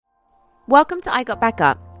Welcome to I Got Back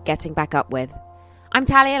Up, Getting Back Up With. I'm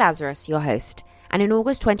Talia Lazarus, your host, and in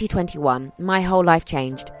August 2021, my whole life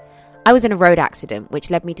changed. I was in a road accident,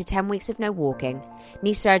 which led me to 10 weeks of no walking,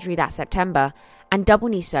 knee surgery that September, and double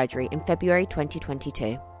knee surgery in February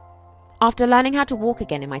 2022. After learning how to walk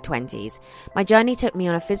again in my 20s, my journey took me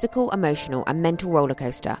on a physical, emotional, and mental roller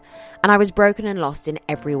coaster, and I was broken and lost in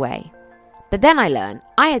every way. But then I learned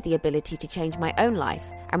I had the ability to change my own life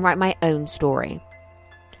and write my own story.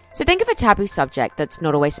 So think of a taboo subject that's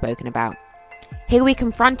not always spoken about. Here we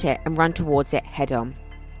confront it and run towards it head on.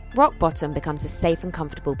 Rock bottom becomes a safe and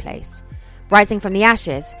comfortable place. Rising from the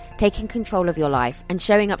ashes, taking control of your life, and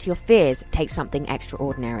showing up to your fears takes something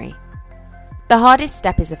extraordinary. The hardest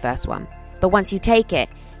step is the first one, but once you take it,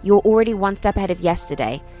 you're already one step ahead of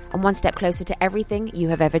yesterday and one step closer to everything you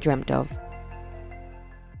have ever dreamt of.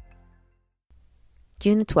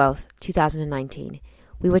 June the 12th, 2019.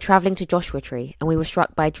 We were travelling to Joshua Tree and we were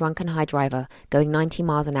struck by a drunken high driver going 90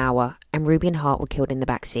 miles an hour and Ruby and Hart were killed in the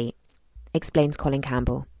back seat, explains Colin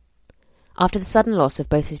Campbell. After the sudden loss of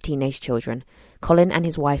both his teenage children, Colin and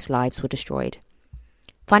his wife's lives were destroyed.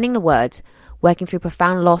 Finding the words, Working Through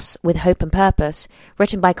Profound Loss with Hope and Purpose,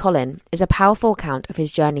 written by Colin, is a powerful account of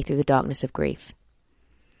his journey through the darkness of grief.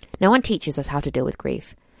 No one teaches us how to deal with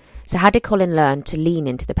grief. So how did Colin learn to lean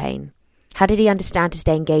into the pain? How did he understand to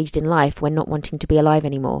stay engaged in life when not wanting to be alive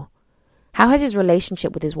anymore? How has his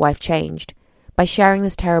relationship with his wife changed? By sharing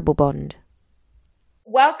this terrible bond.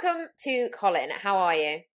 Welcome to Colin. How are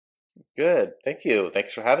you? Good. Thank you.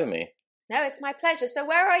 Thanks for having me. No, it's my pleasure. So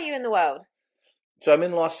where are you in the world? So I'm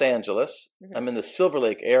in Los Angeles. Mm-hmm. I'm in the Silver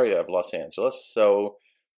Lake area of Los Angeles. So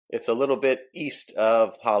it's a little bit east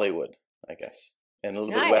of Hollywood, I guess, and a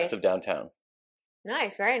little bit west of downtown.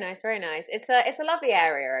 Nice, very nice, very nice. It's a lovely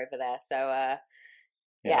area over there. So,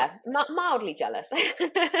 mildly jealous.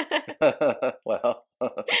 Well,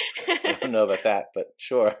 I don't know about that, but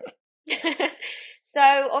sure.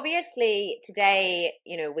 So obviously today,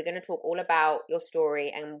 we're going to talk all about your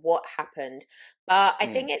story and what happened. But I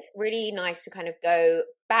think it's really nice to kind of go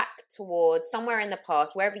back towards somewhere in the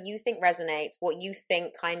past, wherever you think resonates, what you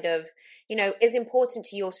think kind of, is important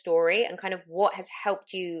to your story and kind of what has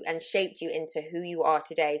helped you and shaped you into who you are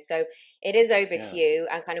today. So it is over to you,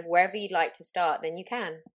 and kind of wherever you'd like to start, then you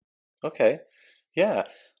can. Okay. Yeah.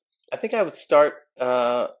 I think I would start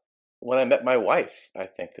when I met my wife. I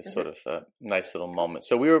think is sort of a nice little moment.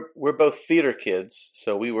 So we're both theater kids.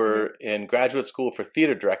 So we were in graduate school for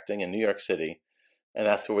theater directing in New York City, and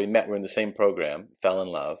that's where we met. We're in the same program, fell in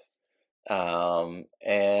love,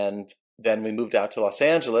 and then we moved out to Los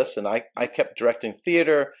Angeles, and I kept directing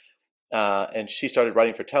theater, and she started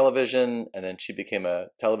writing for television, and then she became a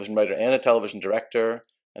television writer and a television director,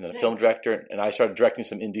 and then a film director, and I started directing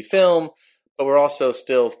some indie film, but we're also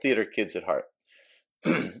still theater kids at heart.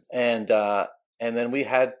 And then we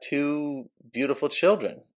had two beautiful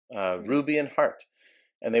children, Ruby and Hart,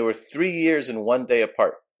 and they were 3 years and 1 day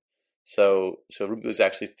apart. So Ruby was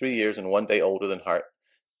actually 3 years and 1 day older than Hart,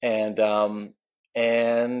 and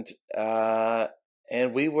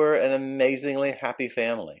we were an amazingly happy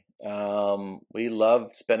family. We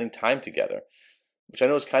loved spending time together, which I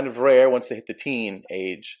know is kind of rare once they hit the teen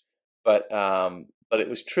age, but it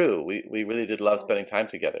was true. We really did love spending time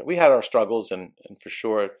together. We had our struggles and for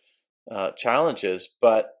sure challenges,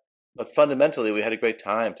 but fundamentally we had a great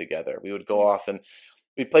time together. We would go off and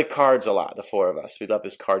we'd play cards a lot, the four of us. We loved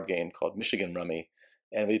this card game called Michigan Rummy,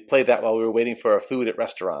 and we played that while we were waiting for our food at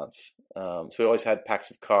restaurants. So we always had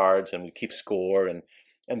packs of cards, and we'd keep score, and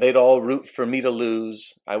they'd all root for me to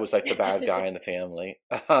lose. I was like the bad guy in the family.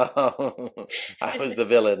 I was the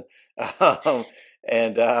villain.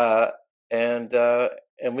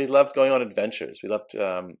 And we loved going on adventures. We loved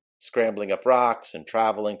scrambling up rocks and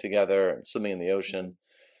traveling together and swimming in the ocean.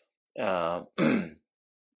 Yeah.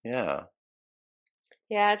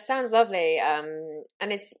 Yeah, it sounds lovely.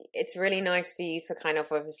 And it's really nice for you to kind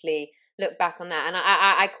of obviously look back on that. And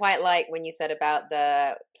I quite like when you said about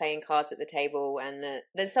the playing cards at the table, and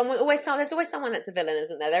there's always someone that's a villain,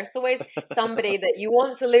 isn't there? There's always somebody that you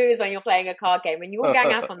want to lose when you're playing a card game, and you all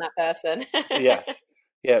gang up on that person. Yes.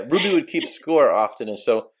 Yeah, Ruby would keep score often, and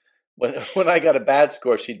so when I got a bad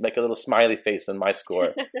score, she'd make a little smiley face on my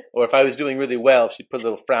score. Or if I was doing really well, she'd put a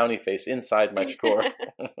little frowny face inside my score.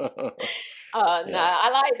 Oh, no, I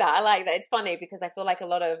like that. I like that. It's funny because I feel like a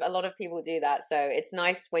lot of people do that. So it's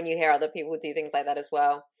nice when you hear other people do things like that as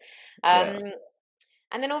well. And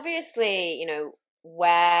then obviously,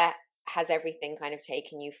 where has everything kind of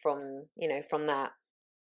taken you from that?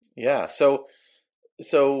 Yeah. So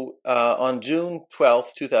on June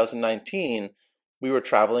 12th, 2019, we were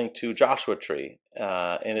traveling to Joshua Tree,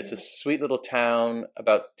 and it's a sweet little town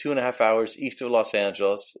about 2.5 hours east of Los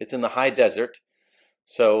Angeles. It's in the high desert,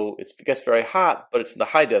 so it gets very hot, but it's in the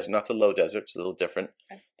high desert, not the low desert. It's a little different,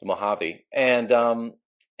 the Mojave, and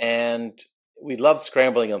we love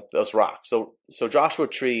scrambling on those rocks. So Joshua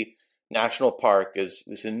Tree National Park is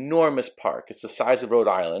this enormous park. It's the size of Rhode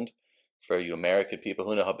Island for you American people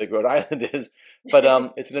who know how big Rhode Island is, but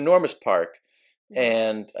it's an enormous park,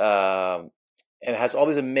 and it has all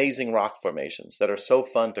these amazing rock formations that are so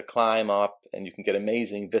fun to climb up, and you can get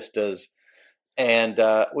amazing vistas. And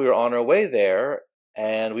we were on our way there,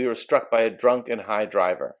 and we were struck by a drunk and high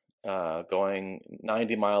driver going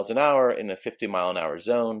 90 miles an hour in a 50-mile-an-hour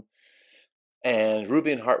zone. And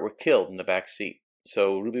Ruby and Hart were killed in the back seat.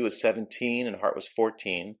 So Ruby was 17 and Hart was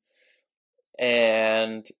 14.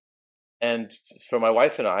 And for my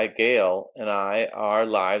wife and I, Gail and I, our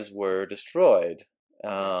lives were destroyed,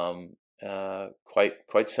 quite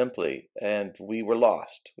simply. And we were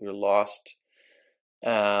lost. We were lost,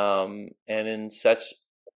 and in such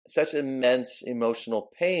immense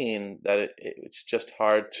emotional pain that it's just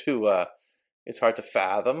hard to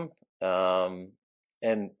fathom.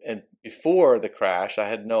 And before the crash, I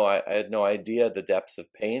had no idea the depths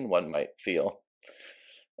of pain one might feel,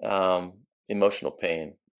 emotional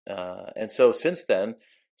pain. And so since then,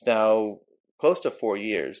 it's now close to 4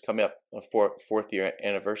 years, coming up a fourth year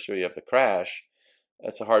anniversary of the crash.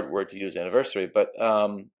 That's a hard word to use, anniversary, but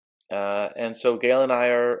and so Gail and I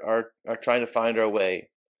are trying to find our way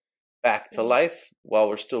back to life while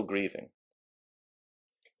we're still grieving.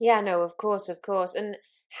 Yeah, no, of course. And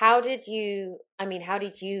how did you,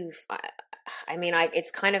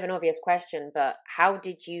 it's kind of an obvious question, but how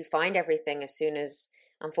did you find everything as soon as,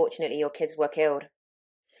 unfortunately, your kids were killed?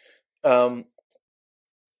 What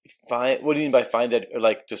do you mean by find it?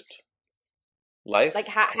 Like just life? Like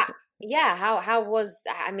how was,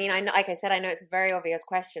 I know, like I said, I know it's a very obvious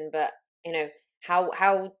question, but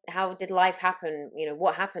how did life happen?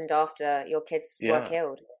 What happened after your kids were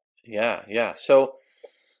killed? Yeah. So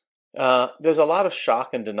there's a lot of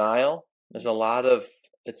shock and denial. There's a lot of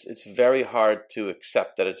it's very hard to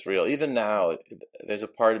accept that it's real. Even now, there's a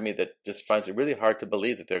part of me that just finds it really hard to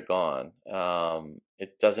believe that they're gone.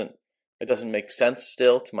 It doesn't make sense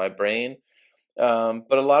still to my brain.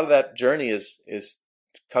 But a lot of that journey is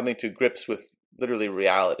coming to grips with literally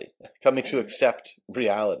reality, coming to accept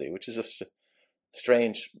reality, which is a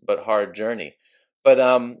strange but hard journey. But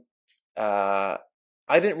I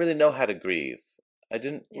didn't really know how to grieve. I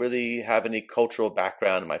didn't really have any cultural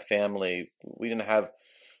background in my family. We didn't have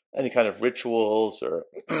any kind of rituals or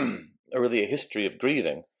really a history of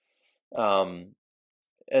grieving. And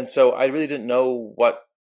so I really didn't know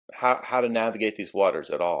how to navigate these waters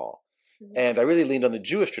at all. Mm-hmm. And I really leaned on the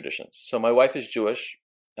Jewish traditions. So my wife is Jewish,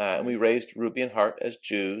 and we raised Ruby and Hart as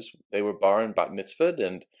Jews. They were bar and bat mitzvahed,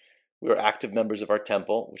 and we were active members of our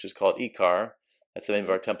temple, which is called Ikar. That's the name of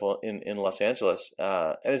our temple in Los Angeles,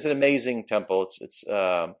 and it's an amazing temple.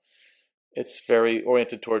 It's very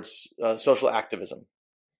oriented towards social activism,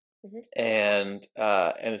 and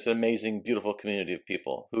it's an amazing, beautiful community of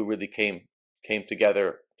people who really came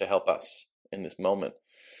together to help us in this moment.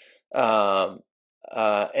 And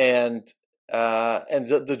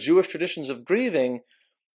the Jewish traditions of grieving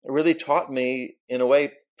really taught me, in a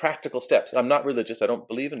way, practical steps. I'm not religious. I don't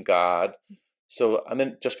believe in God, so I'm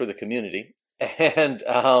in just for the community and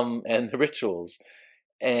the rituals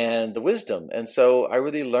and the wisdom. And so I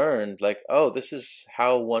really learned, like, oh, this is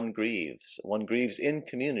how one grieves. One grieves in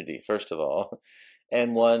community, first of all,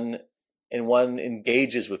 and one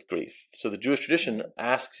engages with grief. So the Jewish tradition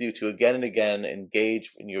asks you to again and again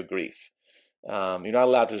engage in your grief. You're not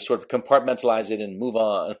allowed to sort of compartmentalize it and move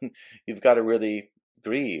on. You've got to really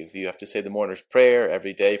grieve. You have to say the mourner's prayer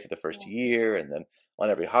every day for the first year, and then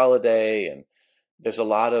on every holiday. And there's a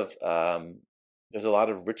lot of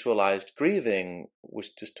ritualized grieving,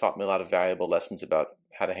 which just taught me a lot of valuable lessons about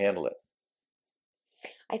how to handle it.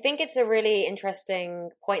 I think it's a really interesting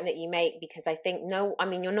point that you make, because I think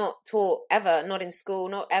you're not taught ever, not in school,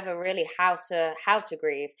 not ever really how to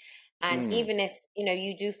grieve. And even if,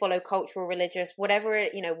 you do follow cultural, religious,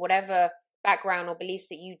 whatever background or beliefs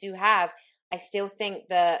that you do have, I still think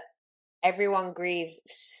that everyone grieves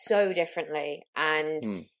so differently.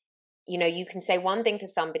 And, you can say one thing to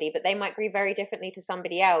somebody, but they might grieve very differently to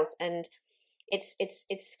somebody else. And it's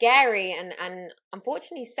scary and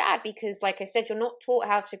unfortunately sad, because, like I said, you're not taught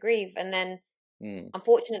how to grieve. And then,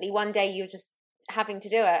 unfortunately, one day you're just having to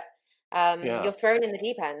do it. You're thrown in the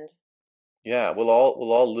deep end. Yeah, we'll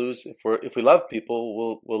all lose if we love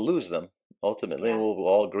people. We'll lose them ultimately, and we'll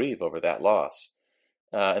all grieve over that loss.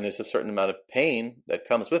 And there's a certain amount of pain that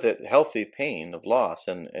comes with it, healthy pain of loss,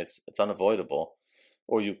 and it's unavoidable.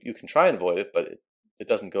 or you can try and avoid it, but it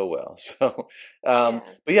doesn't go well. So, Yeah.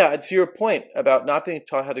 but yeah, to your point about not being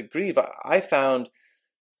taught how to grieve, I found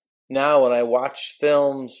now when I watch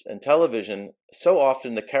films and television, so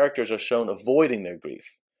often the characters are shown avoiding their grief.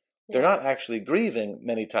 They're Yeah. not actually grieving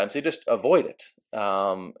many times; they just avoid it.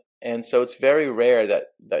 And so it's very rare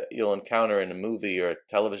that you'll encounter in a movie or a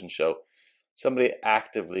television show somebody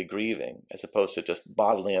actively grieving as opposed to just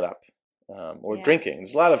bottling it up or Yeah. drinking.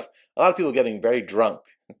 There's a lot of people getting very drunk.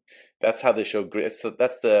 That's how they show grief.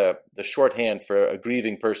 That's the shorthand for a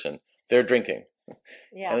grieving person. They're drinking. And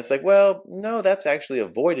Yeah. it's like, well, no, that's actually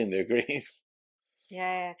avoiding their grief.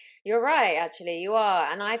 Yeah, you're right, actually, you are.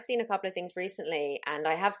 And I've seen a couple of things recently, and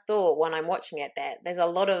I have thought when I'm watching it that there's a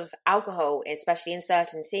lot of alcohol, especially in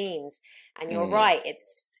certain scenes. And you're Mm, right,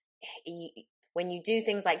 you, when you do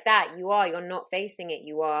things like that, you're not facing it,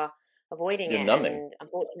 you are avoiding you're it. numbing. And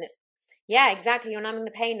unfortunate, yeah, exactly, you're numbing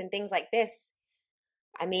the pain and things like this.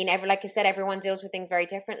 I mean, like I said, everyone deals with things very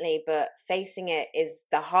differently, but facing it is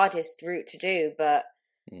the hardest route to do. But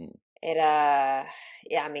Mm, yeah,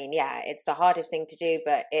 I mean, yeah, it's the hardest thing to do,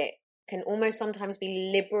 but it can almost sometimes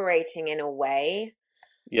be liberating in a way.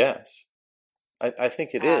 yes, I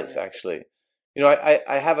think it is Um, actually.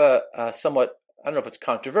 I have a somewhat, I don't know if it's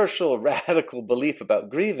controversial or radical belief about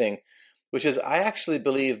grieving, which is I actually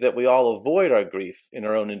believe that we all avoid our grief in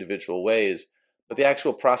our own individual ways, but the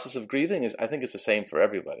actual process of grieving I think it's the same for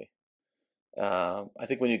everybody. I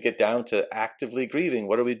think when you get down to actively grieving,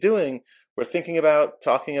 what are we doing? We're thinking about,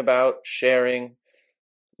 talking about, sharing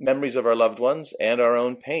memories of our loved ones and our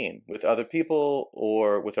own pain with other people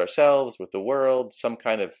or with ourselves, with the world, some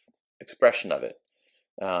kind of expression of it.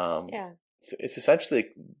 Um, yeah, it's essentially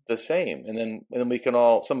the same. And then we can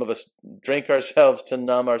all, some of us drink ourselves to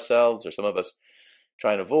numb ourselves, or some of us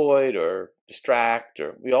try and avoid or distract,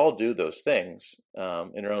 or we all do those things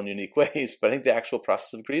in our own unique ways. But I think the actual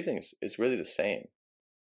process of grieving is really the same.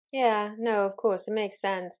 yeah. No, of course, it makes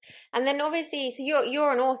sense. And then obviously, so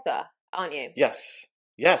you're an author, aren't you? Yes,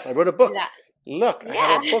 yes, I wrote a Is book. that Look, I have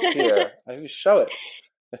yeah? a book here. I will show it.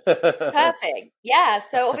 Perfect. Yeah.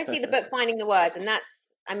 So obviously, the book Finding the Words, and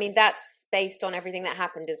I mean, that's based on everything that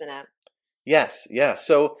happened, isn't it? Yes, yeah.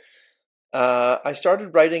 So I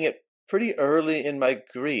started writing it pretty early in my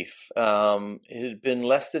grief. It had been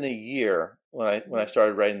less than a year when I Hmm.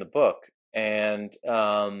 started writing the book, and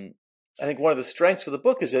I think one of the strengths of the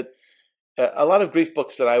book is that a lot of grief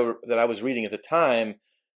books that I was reading at the time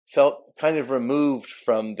felt kind of removed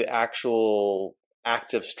from the actual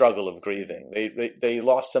active struggle of grieving. They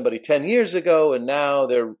lost somebody 10 years ago, and now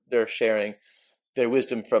they're sharing their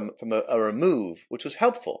wisdom from a remove, which was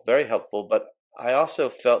helpful, very helpful. But I also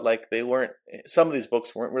felt like some of these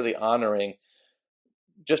books weren't really honoring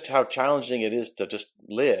just how challenging it is to just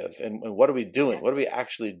live. And what are we doing? Yeah. What are we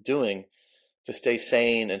actually doing to stay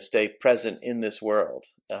sane and stay present in this world?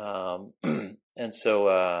 And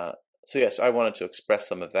so yes, I wanted to express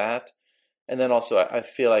some of that. And then also I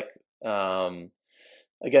feel like,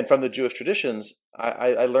 again, from the Jewish traditions,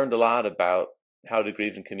 I learned a lot about how to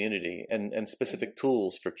grieve in community and Hmm. specific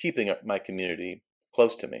tools for keeping my community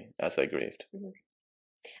close to me as I grieved. Hmm.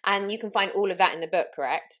 And you can find all of that in the book,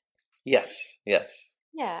 correct? Yes, yes,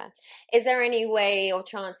 Yeah. Is there any way or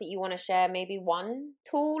chance that you want to share maybe one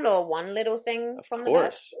tool or one little thing of from the book?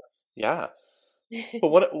 course. Yeah. But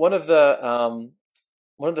one of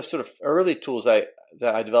the sort of early tools that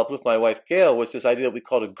I developed with my wife Gail was this idea that we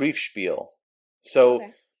called a grief spiel. So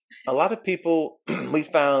Okay. a lot of people we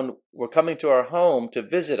found were coming to our home to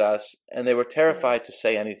visit us, and they were Mm. terrified to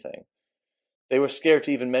say anything. They were scared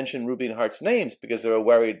to even mention Ruby and Hart's names because they were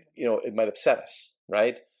worried, it might upset us,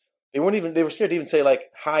 right? They were scared to even say like,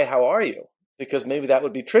 "Hi, how are you?" Because maybe that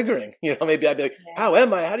would be triggering. Maybe I'd be like, "How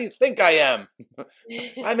am I? How do you think I am?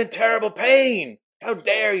 I'm in terrible pain. How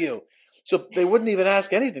dare you?" So they wouldn't even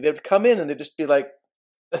ask anything. They'd come in and they'd just be like,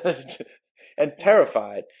 and Yeah.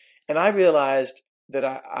 terrified. And I realized that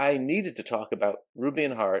I needed to talk about Ruby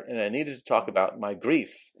and Hart, and I needed to talk Mhm. about my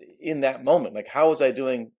grief in that moment. Like, how was I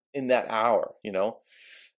doing in that hour?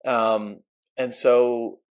 Um, and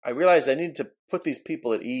so I realized I needed to put these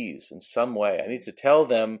people at ease in some way. I needed to tell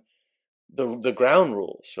them the ground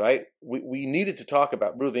rules, right? We needed to talk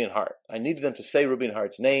about Ruby and Hart. I needed them to say Ruby and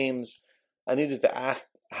Hart's names. I needed to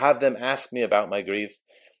have them ask me about my grief.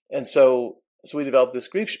 And so we developed this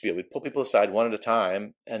grief spiel. We'd pull people aside one at a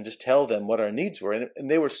time and just tell them what our needs were. And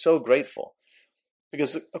they were so grateful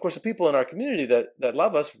because, of course, the people in our community that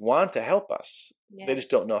love us want to help us. They Yeah. just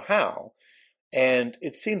don't know how. And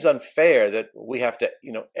it seems unfair that we have to,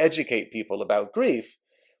 educate people about grief,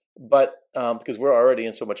 but because we're already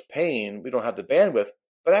in so much pain, we don't have the bandwidth.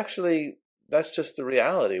 But actually, that's just the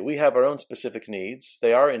reality. We have our own specific needs.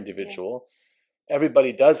 They are Yeah. individual.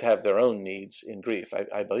 Everybody does have their own needs in grief.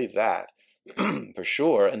 I believe that for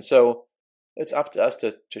sure. And so it's up to us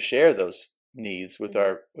to share those needs with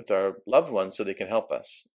Mhm. our loved ones so they can help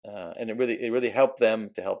us. And it really helped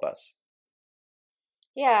them to help us.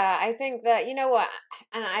 Yeah, I think that, you know what,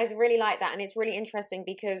 and I really like that. And it's really interesting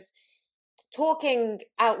because talking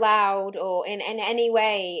out loud or in any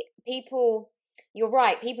way, people, you're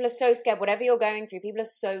right, people are so scared, whatever you're going through, people are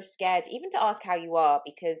so scared even to ask how you are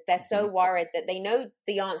because they're so worried that they know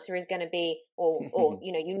the answer is going to be, or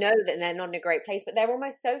you know that they're not in a great place, but they're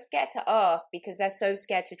almost so scared to ask because they're so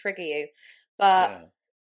scared to trigger you. But Yeah.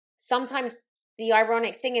 sometimes the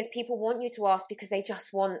ironic thing is people want you to ask because they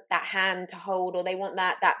just want that hand to hold, or they want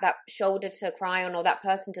that shoulder to cry on, or that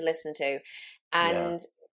person to listen to. Yeah. And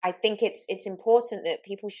I think it's important that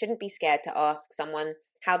people shouldn't be scared to ask someone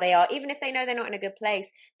how they are, even if they know they're not in a good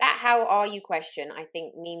place. That "how are you" question, I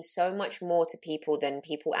think, means so much more to people than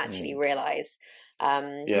people actually Mm. realize,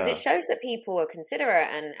 because it Yeah. shows that people are considerate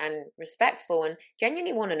and respectful and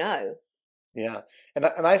genuinely want to know. Yeah. And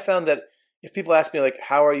I found that if people ask me like,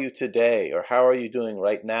 how are you today? Or how are you doing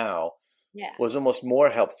right now? Yeah. Was almost more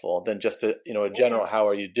helpful than just a Yeah. general, how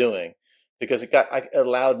are you doing? Because it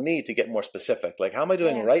allowed me to get more specific. Like, how am I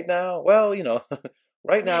doing Yeah. right now? Well,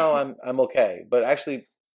 right now I'm okay. But actually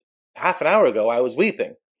half an hour ago I was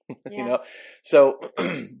weeping, you Yeah. know? So,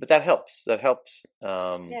 but that helps. That helps.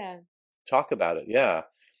 Yeah. Talk about it. Yeah.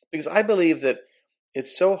 Because I believe that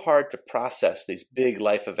it's so hard to process these big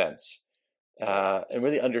life events and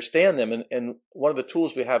really understand them. And one of the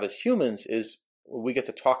tools we have as humans is we get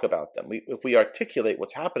to talk about them. If we articulate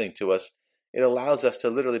what's happening to us, it allows us to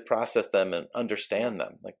literally process them and Yeah. understand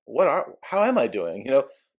them. Like, how am I doing?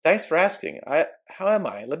 Thanks for asking. How am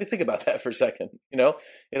I? Let me think about that for a second. It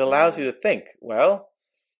allows Yeah. you to think, well,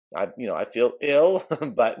 I feel ill,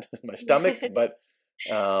 but my stomach, but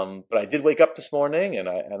I did wake up this morning and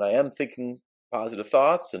I am thinking positive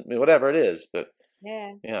thoughts and whatever it is. But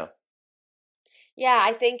Yeah. yeah. Yeah,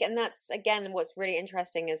 I think, and that's again what's really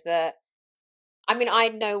interesting is that, I mean, I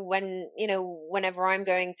know when, whenever I'm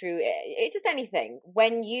going through just anything,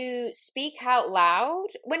 when you speak out loud,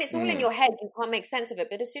 when it's all in Mm, your head, you can't make sense of it.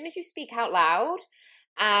 But as soon as you speak out loud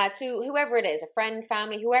to whoever it is, a friend,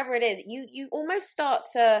 family, whoever it is, you almost start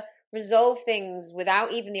to resolve things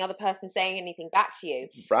without even the other person saying anything back to you.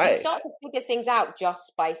 You right. start to figure things out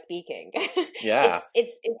just by speaking. Yeah.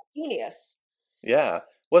 It's genius. Yeah.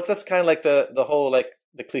 Well, that's kind of like the whole like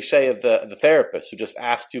the cliche of the therapist who just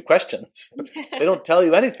asks you questions. They don't tell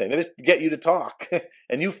you anything. They just get you to talk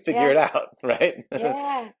and you figure Yeah, it out, right?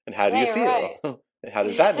 yeah, And how do yeah. you You're right. feel? And how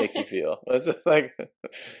does that make you feel? It's just like,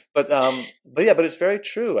 but yeah, but it's very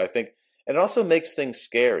true, I think. And it also makes things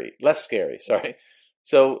less scary, Yeah. sorry.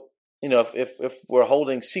 So, if we're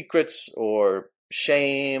holding secrets or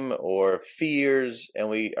shame or fears and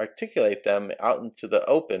we articulate them out into the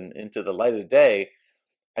open, into the light of day,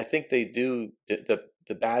 I think they do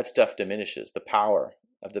the bad stuff diminishes. The power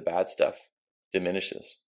of the bad stuff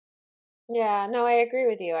diminishes. Yeah, no, I agree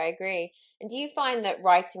with you. I agree. And do you find that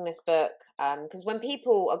writing this book, because when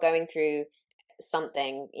people are going through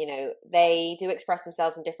something, they do express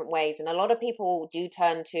themselves in different ways, and a lot of people do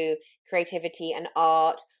turn to creativity and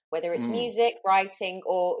art, whether it's Mm, music, writing,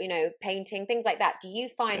 or painting, things like that. Do you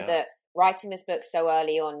find yeah. that writing this book so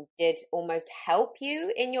early on did almost help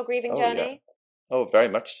you in your grieving Oh yeah. journey? Oh, very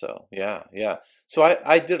much so. Yeah, yeah. So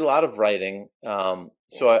I did a lot of writing.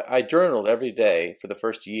 So Yeah. I journaled every day for the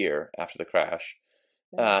first year after the crash.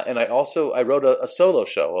 Mm. And I wrote a solo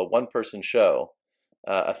show, a one-person show,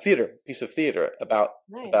 a piece of theater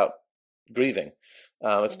Nice. about grieving.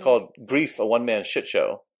 It's Hmm. called Grief, a one-man shit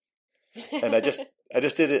show. And I just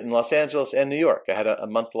did it in Los Angeles and New York. I had a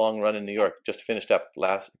month-long run in New Yeah. York, just finished up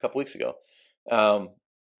a couple weeks ago. Um,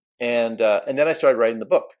 and then I started writing the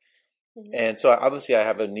book. Mhm. And so obviously I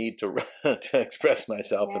have a need to to express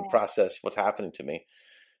myself and Yeah. process what's happening to me.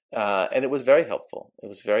 And it was very helpful. It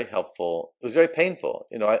was very helpful. It was very painful.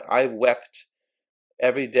 I wept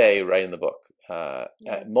every day writing the book.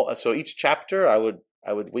 Yeah. So each chapter I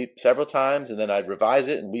would weep several times, and then I'd revise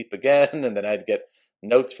it and weep again, and then I'd get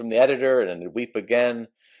notes from the editor and then weep again.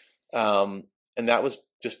 Um, and that was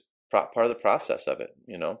just part of the process of it.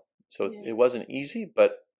 So it, Yeah. it wasn't easy,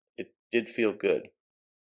 but it did feel good.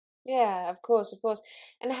 Yeah, of course, of course.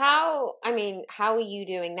 And I mean, how are you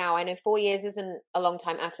doing now? I know 4 years isn't a long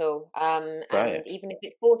time at all. And Right. even if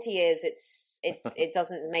it's 40 years, it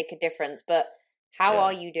doesn't make a difference. But how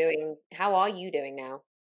are Yeah. you doing? How are you doing now?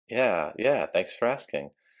 Yeah. Yeah. Thanks for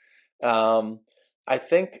asking. Um, I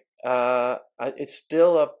think it's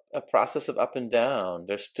still a process of up and down.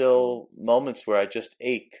 There's still moments where I just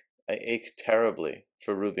ache. I ache terribly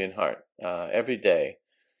for Ruby and Hart every day.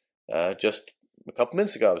 Just a couple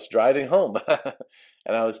minutes ago, I was driving home, and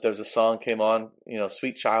there was a song came on,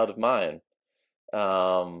 "Sweet Child of Mine,"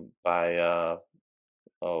 by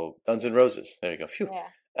Guns N' Roses. There you go. Phew. Yeah.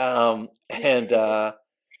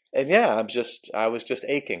 And yeah, I was just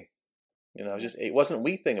aching. It wasn't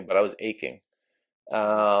weeping, but I was aching.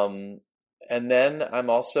 Um, and then I'm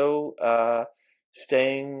also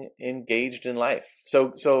staying engaged in life.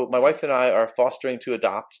 So my wife and I are fostering to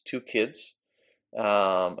adopt two kids,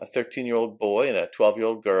 a 13-year-old boy and a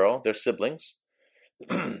 12-year-old girl. They're siblings,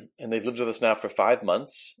 and they've lived with us now for 5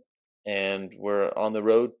 months, and we're on the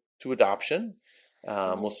road to adoption.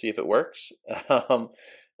 We'll see if it works.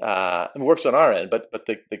 It works on our end, but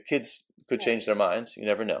the kids could change their minds. You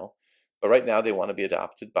never know. But right now they want to be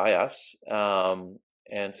adopted by us.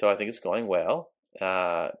 And so I think it's going well.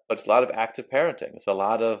 But it's a lot of active parenting. It's a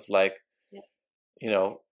lot of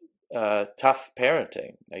tough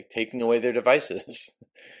parenting, like taking away their devices,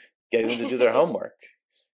 getting them to do their homework,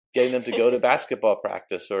 getting them to go to basketball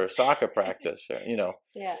practice or soccer practice, or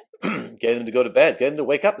getting them to go to bed, getting them to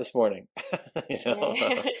wake up this morning,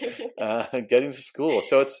 getting to school.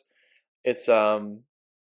 So it's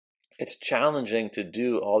challenging to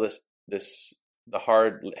do all the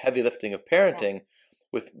hard, heavy lifting of parenting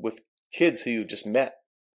with kids who you just met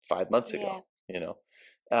 5 months ago,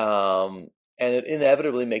 and it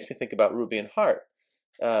inevitably makes me think about Ruby and Hart,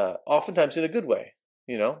 oftentimes in a good way.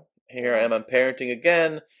 Here I am, I'm parenting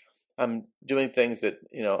again. I'm doing things that,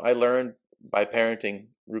 I learned by parenting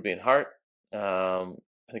Ruby and Hart. I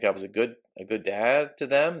think I was a good dad to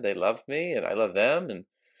them. They loved me and I love them. And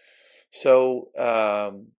so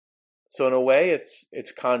in a way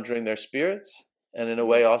it's conjuring their spirits. And in a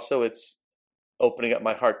way also it's opening up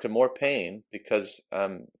my heart to more pain because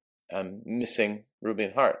I'm missing Ruby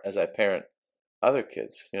and Hart as I parent other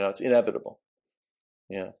kids. It's inevitable.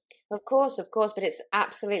 Yeah. Of course, but it's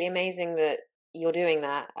absolutely amazing that you're doing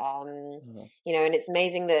that. And it's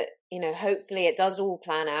amazing that, hopefully it does all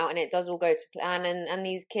plan out and it does all go to plan, and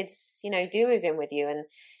these kids, do move in with you. And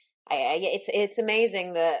it's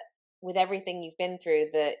amazing that with everything you've been through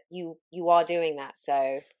that you are doing that.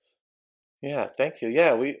 So yeah, thank you.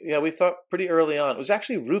 Yeah, we thought pretty early on. It was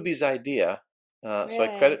actually Ruby's idea. So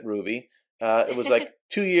I credit Ruby. It was like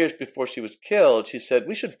 2 years before she was killed. She said,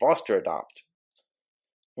 we should foster adopt.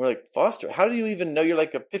 We're like, foster? How do you even know? You're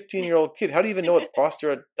like a 15-year-old kid. How do you even know what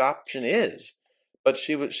foster adoption is? But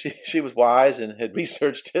she was wise and had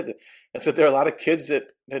researched it and said there are a lot of kids that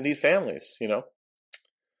need families, And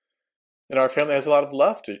our family has a lot of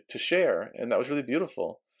love to share, and that was really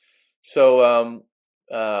beautiful. So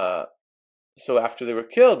so after they were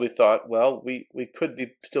killed, we thought, well, we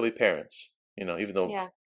could still be parents, even though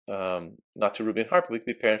not to Ruby and Hart, but we could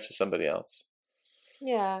be parents to somebody else.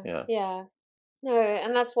 Yeah. No,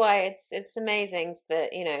 and that's why it's amazing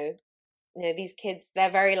that these kids, they're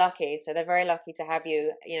very lucky. So they're very lucky to have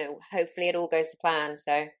you. Hopefully it all goes to plan.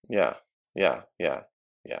 So yeah.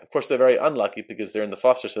 Of course, they're very unlucky because they're in the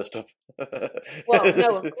foster system. Well,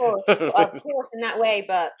 no, of course, in that way.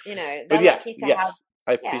 But they're lucky to have.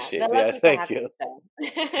 I appreciate it. Yes, thank you.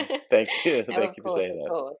 Thank you. No, Thank you for saying of that.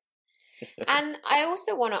 Course. And I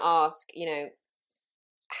also want to ask,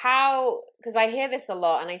 how, because I hear this a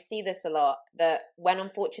lot and I see this a lot, that when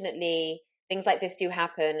unfortunately things like this do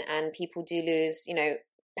happen and people do lose,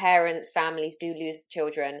 parents, families do lose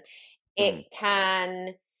children, it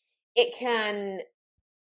can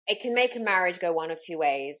make a marriage go one of two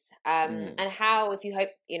ways. And how, if you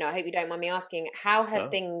hope, I hope you don't mind me asking, how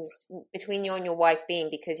have things between you and your wife been?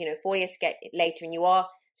 Because, 4 years to get later and you are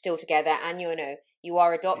still together and you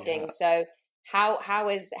are adopting. Yeah. So how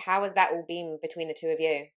has that all been between the two of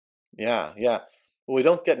you? Yeah. Well, we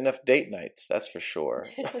don't get enough date nights, that's for sure.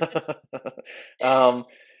 But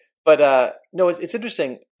no, it's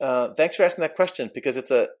interesting. Thanks for asking that question, because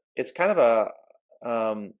it's kind of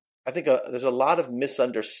I think there's a lot of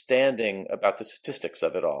misunderstanding about the statistics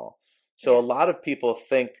of it all. So a lot of people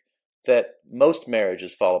think that most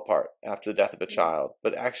marriages fall apart after the death of a child,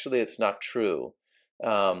 but actually it's not true.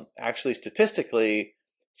 Actually, statistically,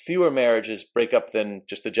 fewer marriages break up than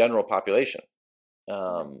just the general population.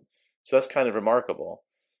 So that's kind of remarkable.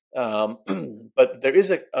 But there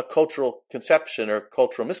is a cultural conception or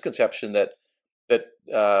cultural misconception that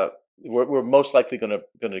we're most likely going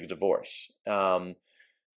to divorce.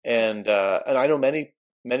 And I know many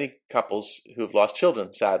couples who have lost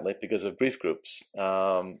children, sadly, because of grief groups.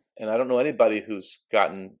 And I don't know anybody who's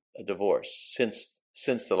gotten a divorce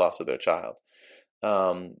since the loss of their child.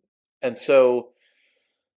 And so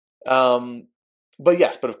But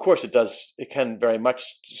yes, but of course it does. It can very much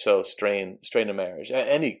so strain a marriage.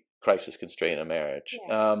 Any crisis can strain a marriage.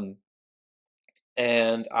 Yeah.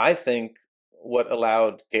 And I think what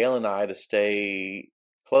allowed Gail and I to stay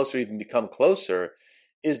closer, even become closer,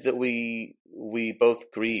 is that we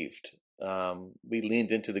both grieved. We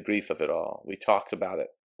leaned into the grief of it all. We talked about it.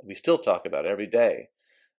 We still talk about it every day.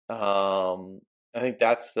 I think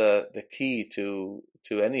that's the key to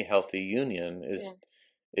any healthy union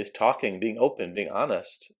is talking, being open, being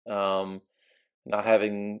honest, not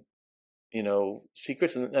having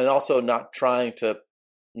secrets, and also not trying to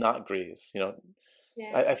not grieve.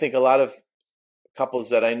 I think a lot of couples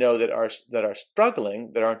that I know that are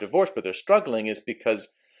struggling, that aren't divorced but they're struggling, is because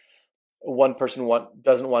one person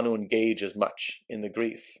doesn't want to engage as much in the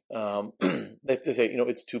grief. They say,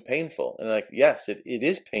 it's too painful, and like, yes, it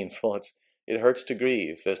is painful. It hurts to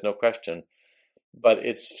grieve. There's no question, but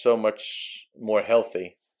it's so much more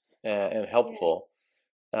healthy and helpful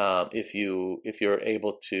if you're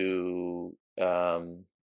able to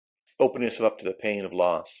open yourself up to the pain of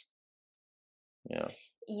loss. Yeah.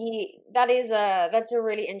 That's a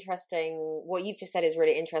really interesting, what you've just said is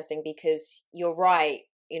really interesting, because you're right.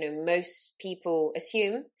 Most people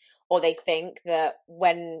assume, or they think that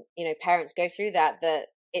when, parents go through that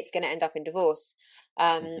it's going to end up in divorce.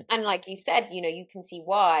 And like you said, you can see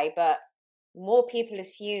why, but more people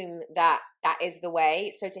assume that is the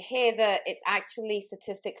way. So to hear that it's actually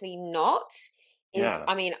statistically not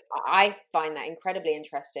I find that incredibly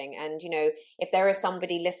interesting. And, if there is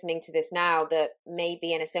somebody listening to this now that may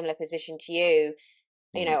be in a similar position to you,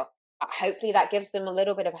 hopefully that gives them a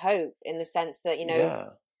little bit of hope, in the sense that,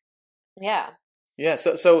 Yeah.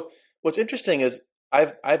 So what's interesting is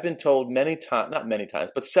I've been told many times, not many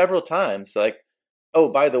times, but several times, like, oh,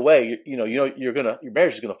 by the way, your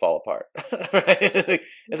marriage is gonna fall apart. Right?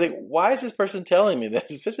 It's like, why is this person telling me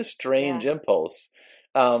this? It's such a strange impulse.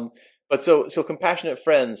 But so Compassionate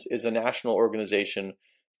Friends is a national organization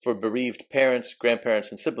for bereaved parents,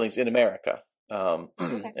 grandparents, and siblings in America.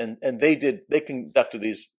 And they conducted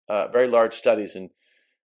these very large studies in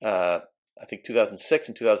I think 2006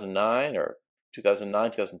 and 2009, or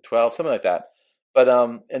 2009, 2012, something like that. But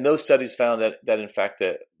and those studies found that in fact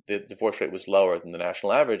the divorce rate was lower than the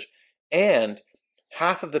national average, and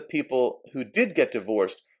half of the people who did get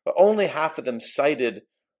divorced, only half of them cited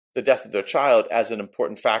the death of their child as an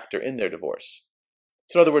important factor in their divorce.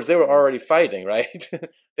 So in other words, they were already fighting, right?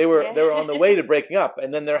 They were on the way to breaking up,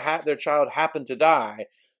 and then their child happened to die.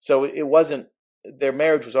 So it wasn't, their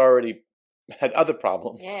marriage was already had other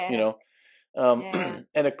problems, And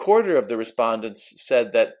a quarter of the respondents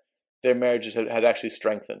said that their marriages had actually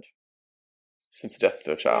strengthened since the death of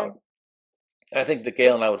their child. And I think that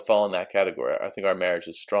Gail and I would fall in that category. I think our marriage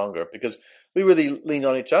is stronger because we really lean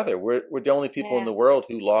on each other. We're the only people in the world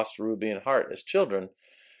who lost Ruby and Hart as children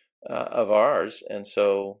of ours, and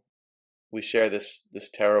so we share this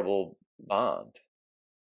terrible bond.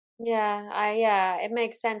 It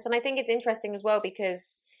makes sense. And I think it's interesting as well,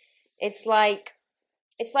 because it's like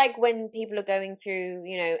when people are going through,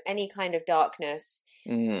 any kind of darkness,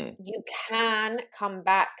 you can come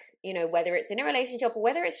back, whether it's in a relationship or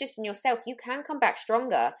whether it's just in yourself, you can come back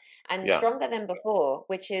stronger and stronger than before,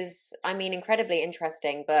 which is, incredibly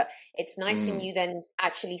interesting. But it's nice when you then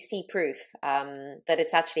actually see proof that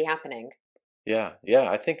it's actually happening. Yeah.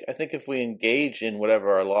 I think if we engage in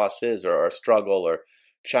whatever our loss is, or our struggle or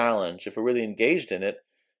challenge, if we're really engaged in it,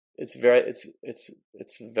 it's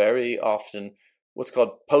very often what's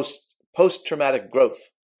called post-traumatic growth.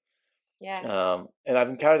 And I've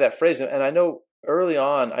encountered that phrase, and I know early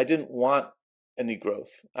on I didn't want any growth.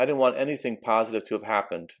 I didn't want anything positive to have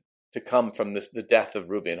happened to come from the death of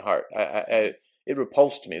Ruby and Hart. It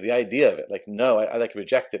repulsed me, the idea of it. Like, no, I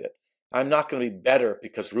rejected it. I'm not going to be better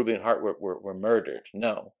because Ruby and Hart were murdered.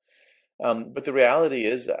 No. But the reality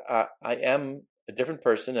is I am a different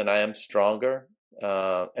person, and I am stronger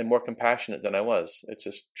and more compassionate than I was. It's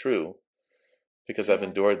just true, because I've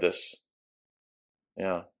endured this.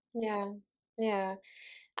 Yeah.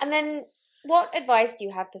 And then, what advice do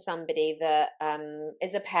you have for somebody that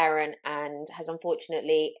is a parent and has,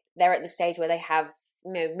 unfortunately, they're at the stage where they have,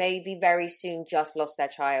 maybe very soon just lost their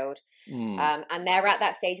child, and they're at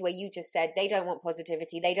that stage where you just said they don't want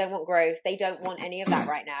positivity, they don't want growth, they don't want any of that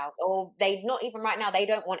right now, or they not even right now, they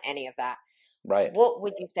don't want any of that. Right. What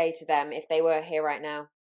would you say to them if they were here right now?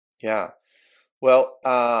 Yeah. Well,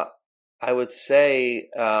 I would say,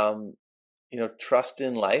 trust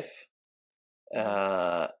in life,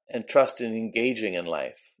 and trust in engaging in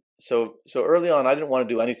life. So early on, I didn't want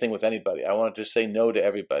to do anything with anybody. I wanted to say no to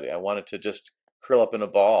everybody. I wanted to just curl up in a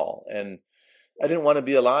ball, and I didn't want to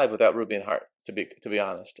be alive without Ruby and Hart. to be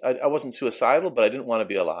honest. I wasn't suicidal, but I didn't want to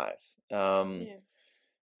be alive. Yeah.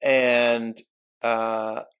 And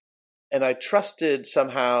I trusted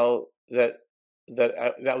somehow that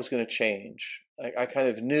that was going to change. I kind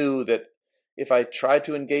of knew that if I tried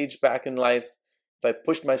to engage back in life, if I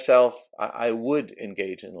pushed myself, I would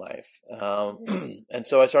engage in life. And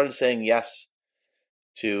so I started saying yes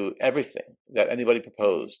to everything that anybody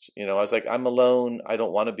proposed. I was like, I'm alone. I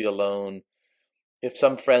don't want to be alone. If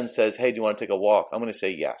some friend says, hey, do you want to take a walk? I'm going to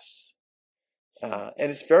say yes.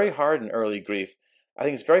 And it's very hard in early grief. I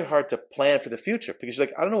think it's very hard to plan for the future because you're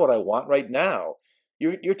like, I don't know what I want right now.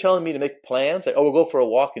 You're telling me to make plans like, oh, we'll go for a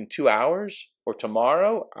walk in 2 hours or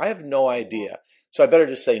tomorrow. I have no idea. So I better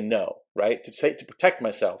just say no, right? To protect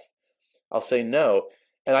myself, I'll say no.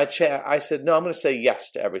 And I said, no, I'm going to say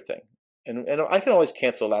yes to everything. And I can always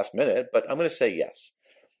cancel last minute, but I'm going to say yes.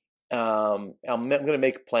 I'm going to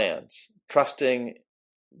make plans, trusting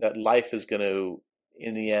that life is going to,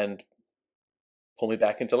 in the end, pull me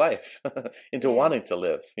back into life, into wanting to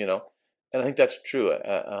live, And I think that's true.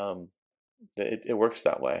 It works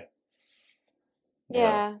that way.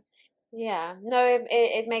 Yeah. Yeah. No,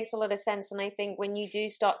 it makes a lot of sense. And I think when you do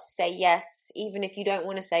start to say yes, even if you don't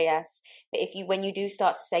want to say yes, but when you do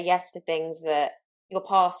start to say yes to things that your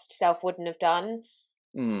past self wouldn't have done,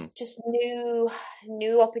 just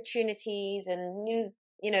new opportunities and new,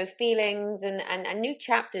 feelings and new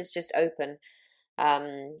chapters just open.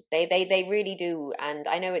 They really do. And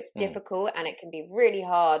I know it's difficult and it can be really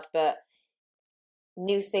hard, but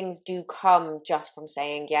new things do come just from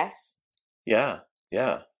saying yes. Yeah.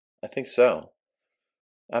 I think so.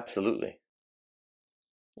 Absolutely.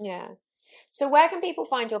 Yeah. So where can people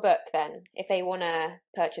find your book then, if they want to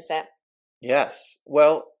purchase it? Yes.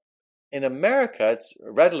 Well, in America, it's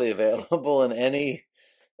readily available in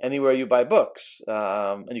anywhere you buy books,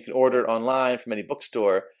 and you can order it online from any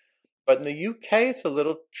bookstore. But in the UK, it's a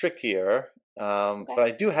little trickier. But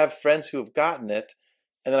I do have friends who have gotten it,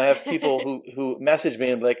 and then I have people who message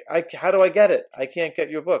me and be like, how do I get it? I can't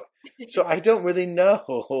get your book. So I don't really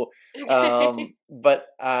know. But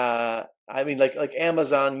I mean, like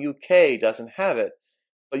Amazon UK doesn't have it,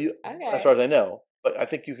 but as far as I know. But I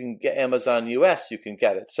think you can get Amazon US. You can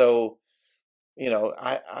get it. So,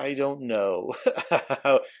 I don't know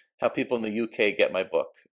how people in the UK get my book,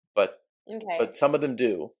 but some of them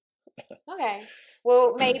do. Okay.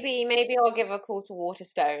 Well, maybe I'll give a call to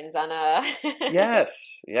Waterstones and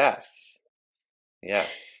Yes.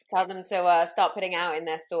 Tell them to start putting out in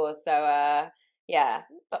their stores. So yeah,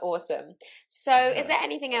 but awesome. So is there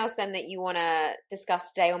anything else then that you want to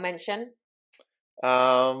discuss today or mention?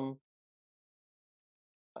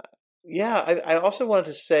 Yeah, I also wanted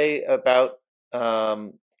to say about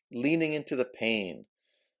leaning into the pain.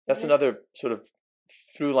 That's another sort of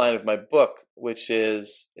through line of my book, which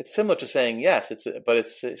is it's similar to saying yes. But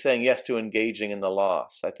it's saying yes to engaging in the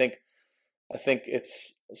loss. I think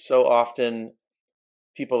it's so often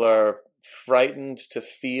people are frightened to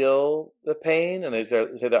feel the pain, and they say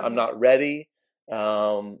that I'm not ready.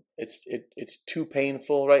 It's too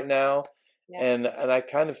painful right now, and I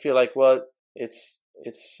kind of feel like, well, it's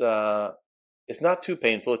not too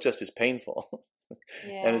painful. It just is painful,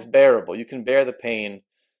 and it's bearable. You can bear the pain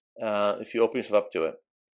if you open yourself up to it.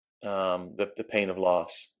 The pain of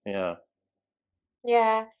loss. Yeah.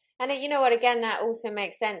 Yeah, and you know what? Again, that also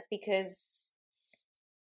makes sense because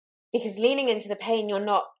leaning into the pain, you're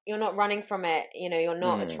not running from it. You're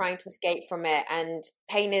not trying to escape from it. And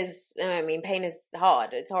pain is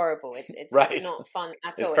hard. It's horrible. It's right. It's not fun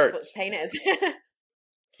at all. Hurts. It's what pain is.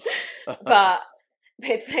 But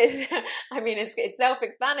it's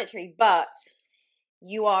self-explanatory. But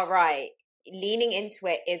you are right. Leaning into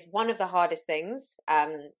it is one of the hardest things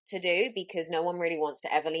to do because no one really wants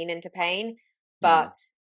to ever lean into pain. But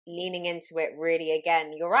leaning into it really,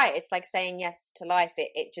 again, you're right. It's like saying yes to life.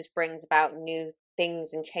 It just brings about new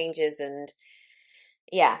things and changes and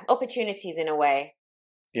opportunities in a way.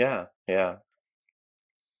 Yeah.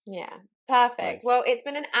 Perfect. Nice. Well, it's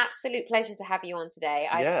been an absolute pleasure to have you on today.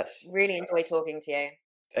 I really enjoyed talking to you.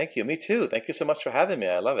 Thank you. Me too. Thank you so much for having me.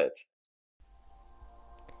 I love it.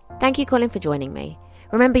 Thank you, Colin, for joining me.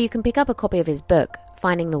 Remember, you can pick up a copy of his book,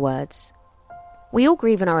 Finding the Words. We all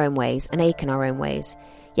grieve in our own ways and ache in our own ways,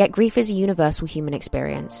 yet grief is a universal human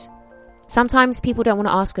experience. Sometimes people don't want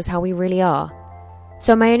to ask us how we really are.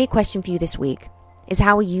 So my only question for you this week is,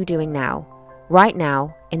 how are you doing now, right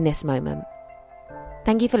now, in this moment?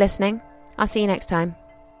 Thank you for listening. I'll see you next time.